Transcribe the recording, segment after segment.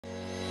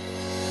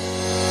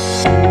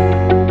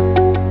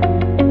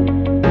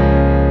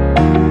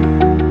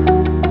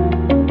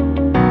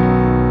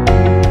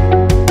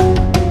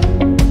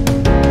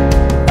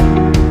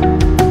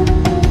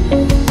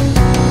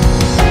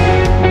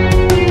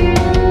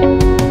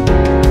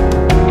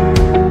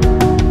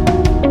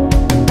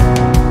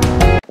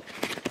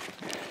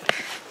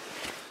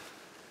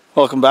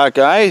Welcome back,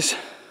 guys.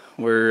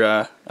 We're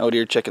out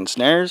here checking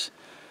snares.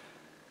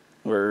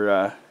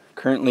 We're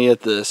currently at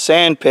the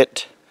sand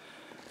pit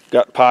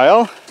gut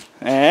pile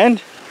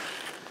and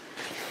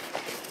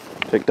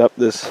picked up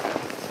this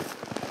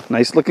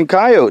nice looking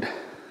coyote.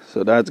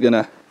 So Dad's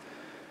gonna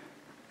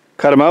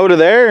cut him out of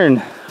there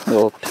and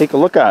we'll take a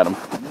look at him.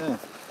 Yeah.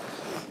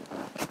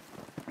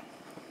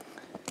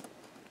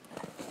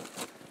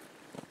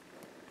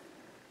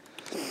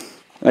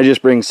 I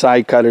just bring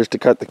side cutters to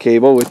cut the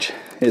cable, which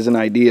isn't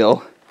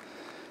ideal.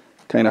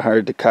 Kind of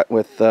hard to cut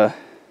with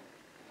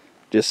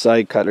just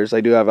side cutters. I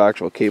do have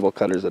actual cable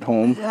cutters at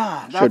home.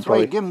 Yeah, that's why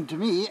you give them to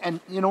me. And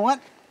you know what?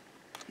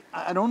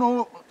 I don't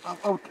know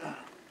about,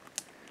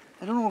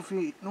 I don't know if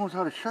he knows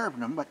how to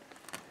sharpen them, but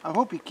I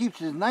hope he keeps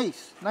his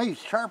nice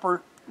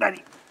sharper that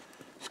he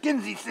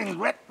skins these things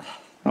with.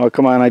 Oh,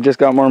 come on, I just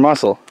got more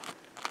muscle.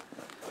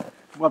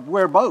 What,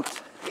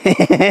 whereabouts?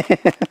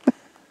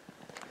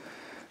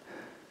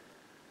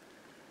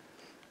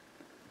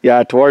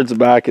 Yeah, towards the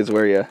back is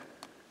where you...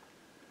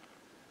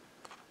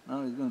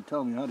 Now he's going to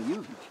tell me how to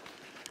use it.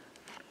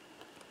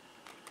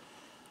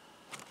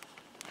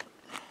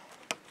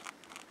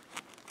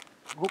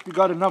 Hope you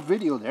got enough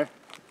video there.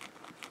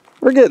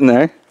 We're getting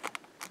there.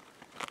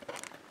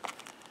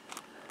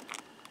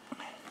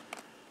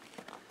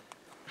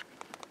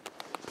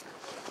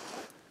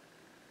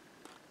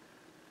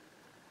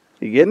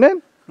 You getting it?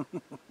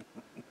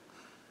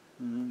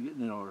 I'm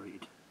getting it all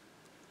right.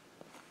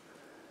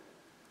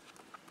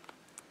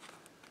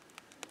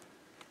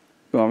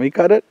 You want me to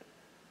cut it?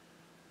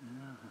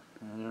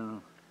 I don't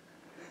know.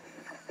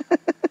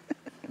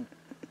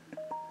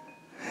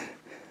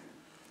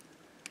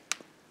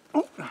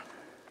 Oh,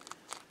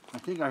 I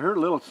think I heard a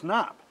little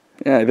snap.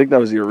 Yeah, I think that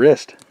was your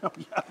wrist. Oh,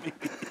 yeah, maybe.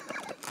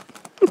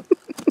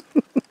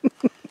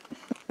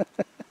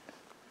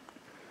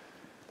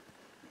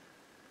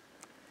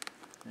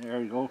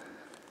 There you go.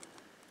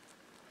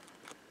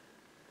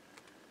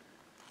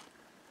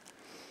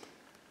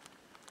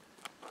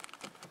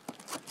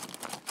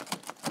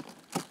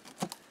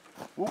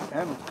 Oh,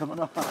 handle's coming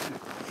off.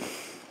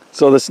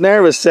 So the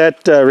snare was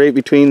set right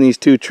between these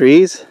two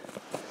trees.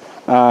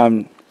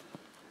 I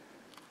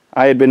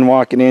had been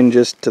walking in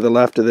just to the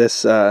left of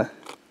this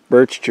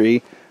birch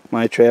tree.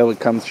 My trail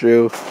would come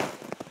through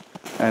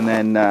and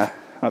then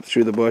up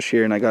through the bush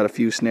here, and I got a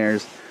few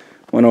snares.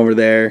 One over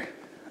there,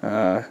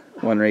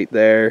 one right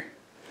there,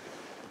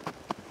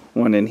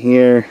 one in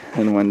here,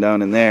 and one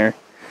down in there.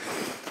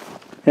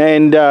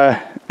 And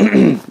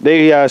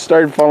they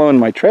started following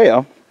my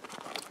trail.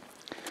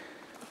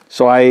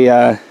 So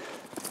I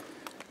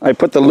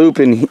put the loop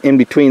in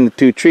between the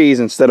two trees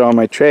instead of on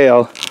my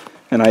trail,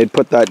 and I had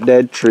put that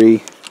dead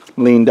tree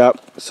leaned up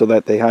so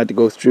that they had to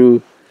go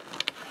through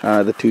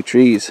the two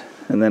trees,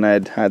 and then I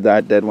had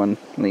that dead one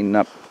leaning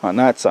up on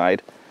that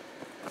side.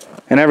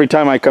 And every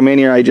time I come in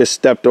here, I just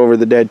stepped over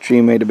the dead tree,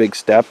 made a big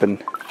step,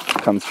 and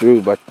come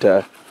through.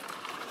 But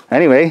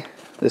anyway,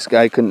 this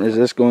guy couldn't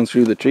resist going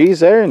through the trees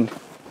there, and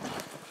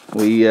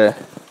we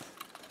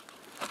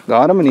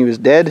got him, and he was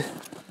dead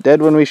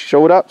when we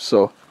showed up,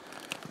 so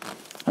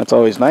that's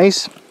always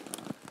nice.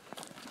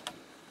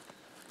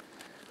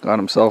 Got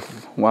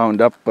himself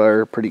wound up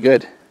pretty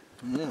good.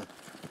 Yeah.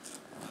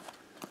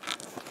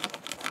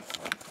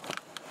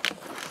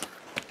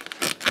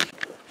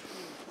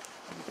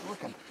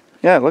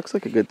 Yeah, it looks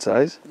like a good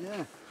size.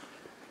 Yeah.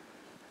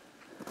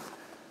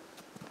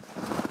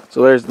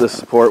 So there's the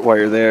support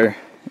wire there.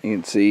 You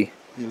can see.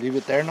 You leave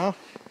it there now?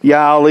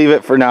 Yeah, I'll leave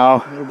it for now.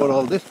 What about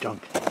all this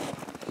junk?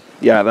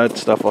 Yeah, that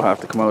stuff will have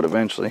to come out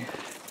eventually.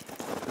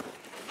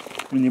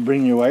 When you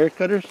bring your wire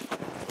cutters?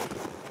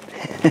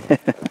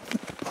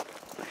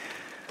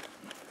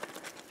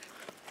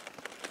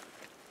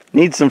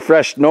 Need some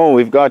fresh snow.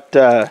 We've got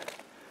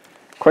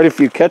quite a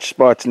few catch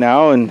spots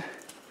now, and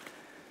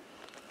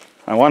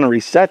I want to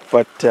reset,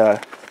 but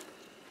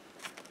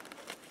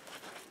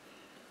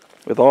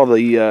with all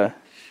the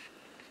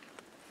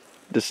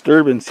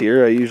disturbance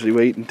here, I usually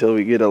wait until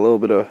we get a little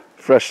bit of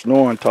fresh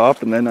snow on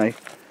top, and then I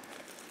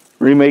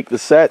remake the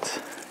sets.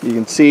 You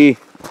can see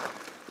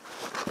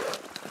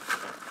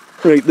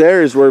right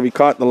there is where we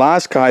caught the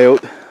last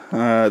coyote.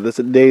 That's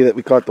the day that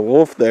we caught the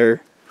wolf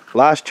there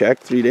last check,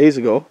 3 days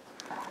ago.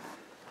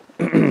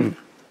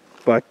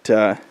 But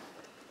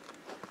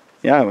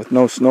yeah, with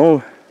no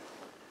snow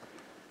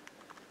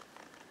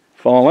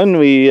falling,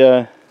 we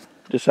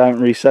just haven't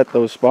reset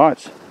those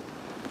spots.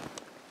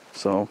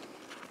 So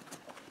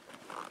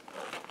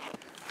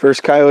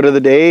first coyote of the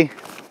day,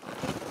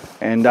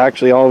 and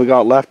actually all we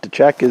got left to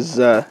check is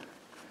the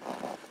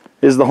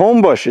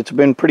home bush. It's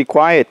been pretty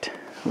quiet.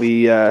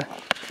 We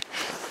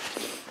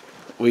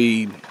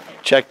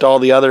checked all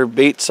the other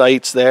bait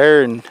sites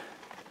there,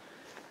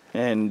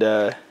 and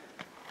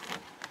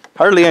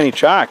hardly any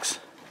tracks.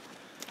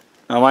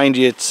 Now mind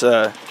you, it's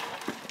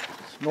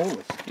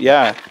Snowless.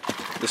 yeah,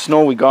 the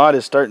snow we got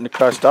is starting to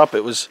crust up.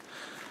 It was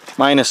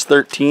minus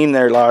 13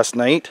 there last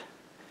night,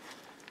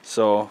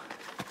 so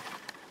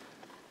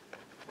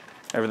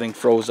everything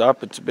froze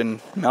up. It's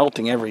been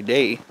melting every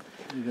day.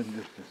 You gonna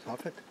just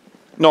stop it?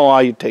 No,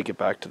 I take it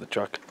back to the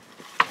truck.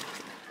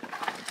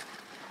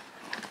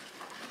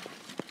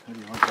 How do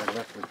you want that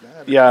left like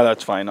that? Yeah,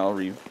 that's fine. I'll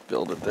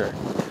rebuild it there.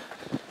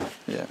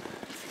 Yeah.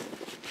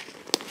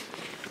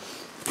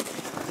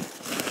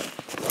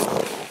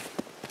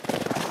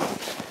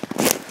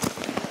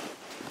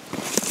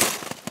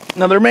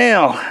 Another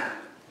male.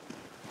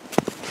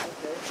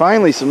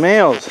 Finally, some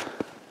males.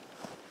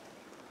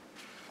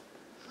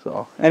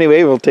 So,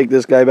 anyway, we'll take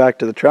this guy back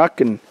to the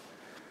truck and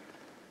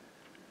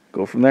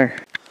go from there.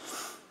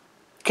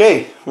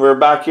 Okay, we're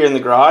back here in the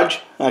garage.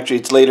 Actually,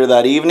 it's later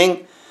that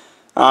evening.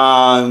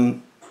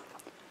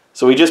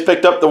 So we just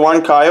picked up the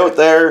one coyote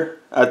there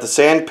at the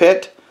sand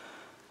pit.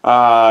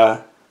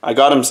 I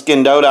got him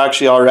skinned out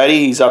actually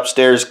already. He's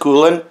upstairs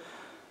cooling.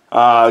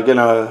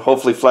 Gonna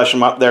hopefully flesh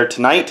him up there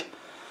tonight.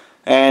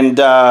 And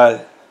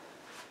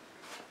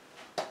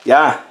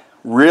yeah,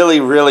 really,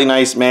 really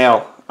nice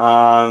male.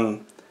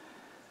 I'm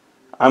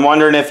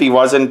wondering if he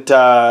wasn't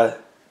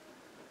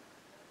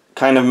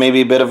kind of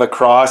maybe a bit of a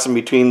cross in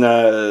between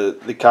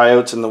the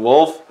coyotes and the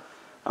wolf.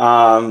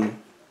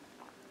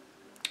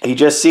 He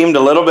just seemed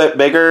a little bit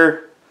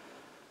bigger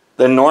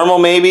than normal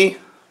maybe.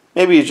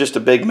 Maybe he's just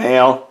a big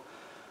male.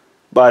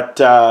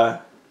 But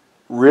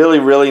really,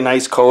 really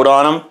nice coat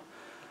on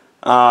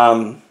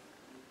him.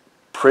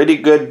 Pretty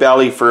good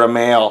belly for a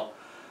male.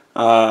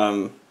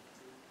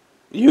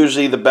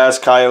 Usually the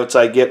best coyotes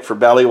I get for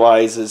belly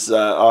wise is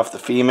off the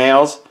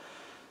females.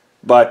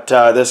 But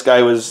this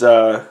guy was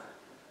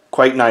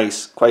quite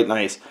nice, quite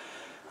nice.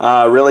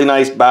 Really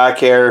nice back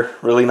hair,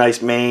 really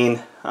nice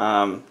mane,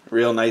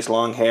 real nice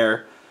long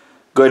hair.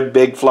 Good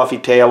big fluffy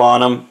tail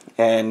on him.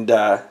 And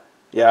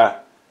yeah,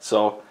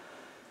 so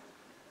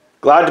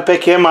glad to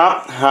pick him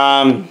up.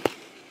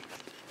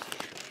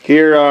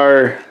 Here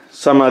are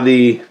some of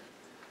the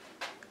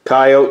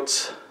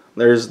coyotes.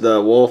 There's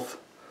the wolf.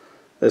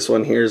 This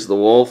one here's the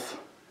wolf.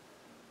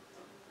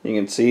 You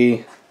can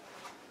see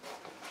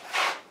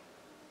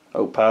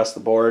out past the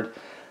board.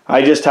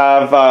 I just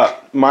have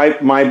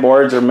my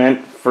boards are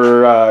meant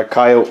for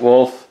coyote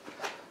wolf.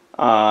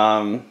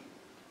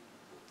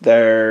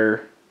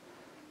 They're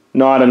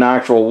not an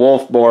actual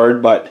wolf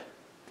board, but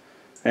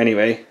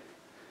anyway.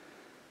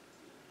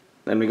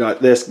 Then we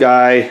got this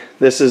guy.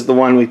 This is the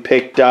one we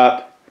picked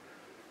up.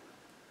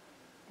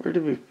 Where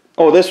did we?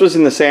 Oh, this was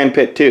in the sand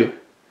pit too.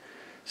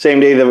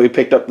 Same day that we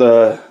picked up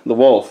the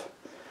wolf.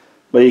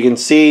 But you can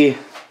see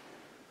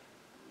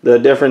the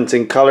difference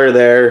in color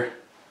there.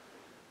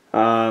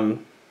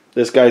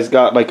 This guy's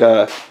got like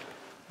a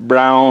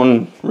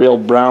brown, real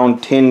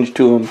brown tinge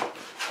to him.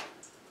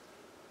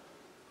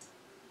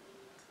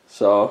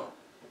 So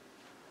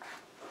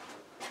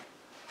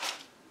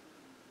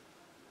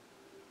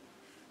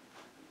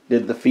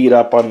did the feet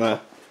up on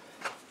the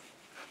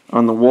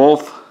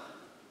wolf.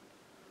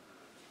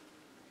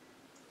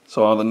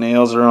 So all the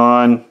nails are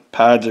on,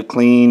 pads are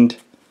cleaned.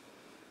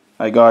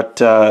 I've got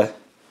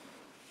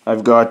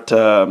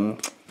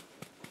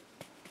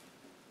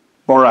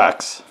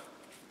borax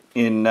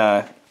in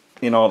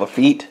all the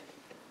feet.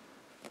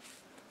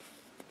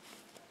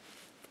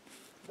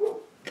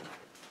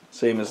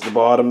 Same as the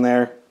bottom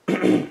there.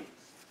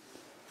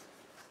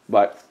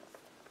 But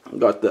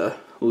got the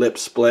lip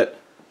split.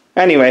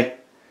 Anyway,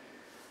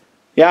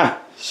 yeah,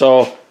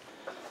 so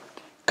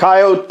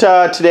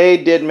coyote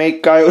today did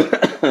make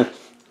coyote.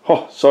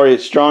 Oh, sorry,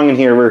 it's strong in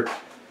here. We're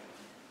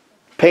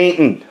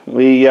painting.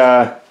 We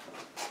are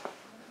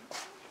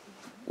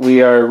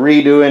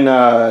redoing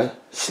a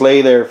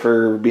sleigh there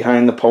for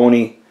behind the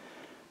pony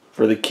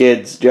for the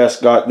kids.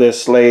 Just got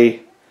this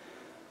sleigh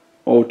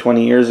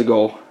 20 years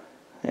ago,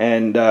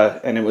 and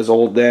it was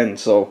old then,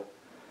 so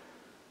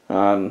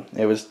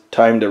it was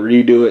time to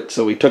redo it.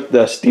 So we took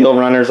the steel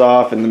runners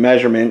off and the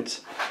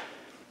measurements,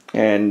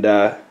 and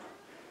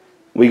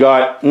we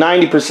got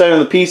 90% of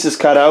the pieces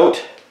cut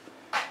out.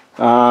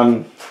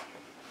 And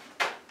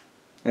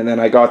then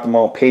I got them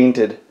all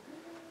painted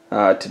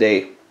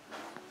today.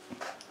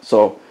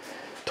 So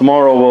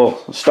tomorrow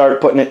we'll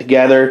start putting it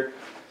together,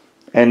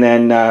 and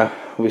then I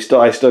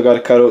still got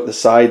to cut out the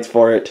sides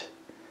for it,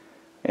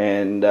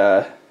 and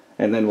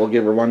then we'll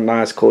give her one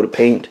last coat of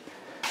paint.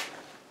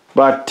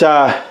 But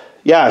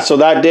yeah, so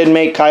that did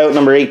make coyote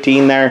number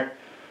 18 there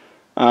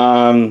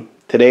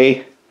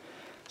today.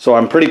 So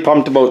I'm pretty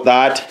pumped about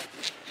that.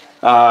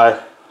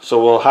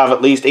 So we'll have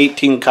at least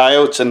 18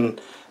 coyotes and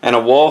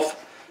a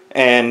wolf,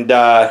 and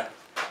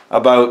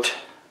about,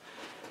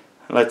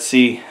 let's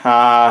see,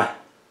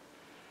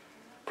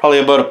 probably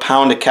about a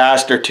pound of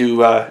castor to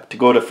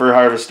go to fur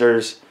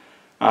harvesters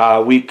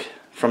a week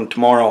from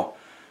tomorrow.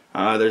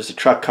 There's a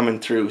truck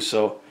coming through,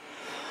 so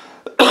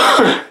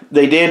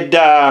they did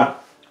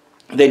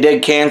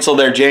cancel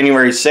their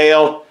January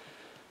sale,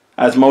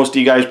 as most of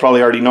you guys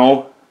probably already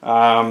know,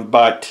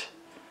 but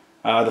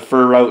the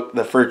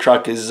fur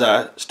truck is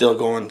still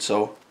going,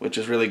 so which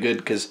is really good,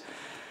 because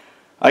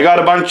I got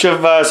a bunch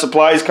of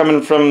supplies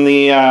coming from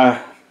the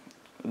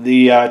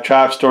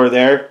trap store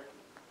there,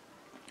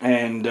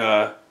 and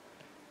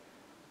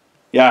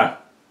yeah,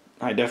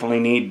 I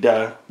definitely need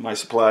my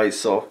supplies.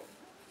 So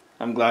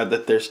I'm glad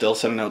that they're still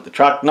sending out the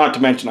truck. Not to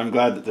mention, I'm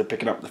glad that they're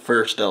picking up the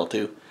fur still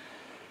too.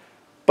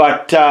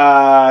 But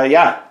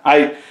yeah,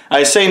 I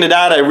was saying to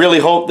Dad, I really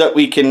hope that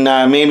we can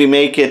maybe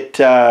make it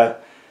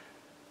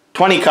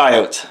 20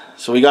 coyotes.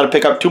 So we got to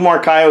pick up 2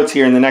 more coyotes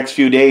here in the next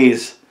few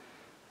days,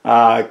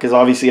 because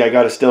obviously I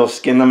got to still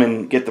skin them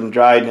and get them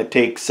dried, and it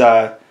takes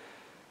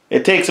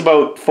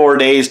about 4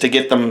 days to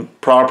get them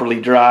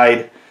properly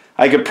dried.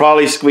 I could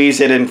probably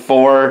squeeze it in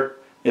 4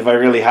 if I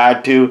really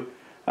had to.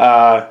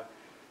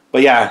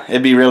 But yeah,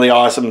 it'd be really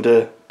awesome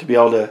to be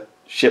able to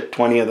ship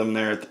 20 of them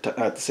there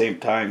at the same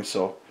time.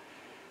 So,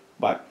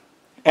 but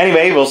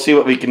anyway, we'll see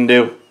what we can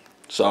do.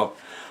 So,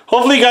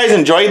 hopefully you guys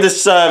enjoyed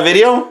this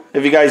video.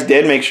 If you guys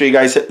did, make sure you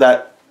guys hit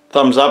that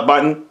thumbs up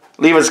button.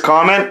 Leave us a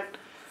comment.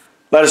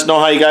 Let us know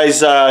how you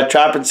guys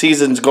trapping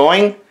season's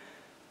going.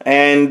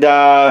 And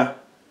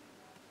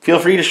feel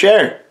free to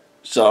share.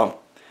 So,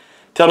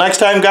 till next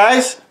time,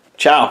 guys.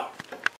 Ciao.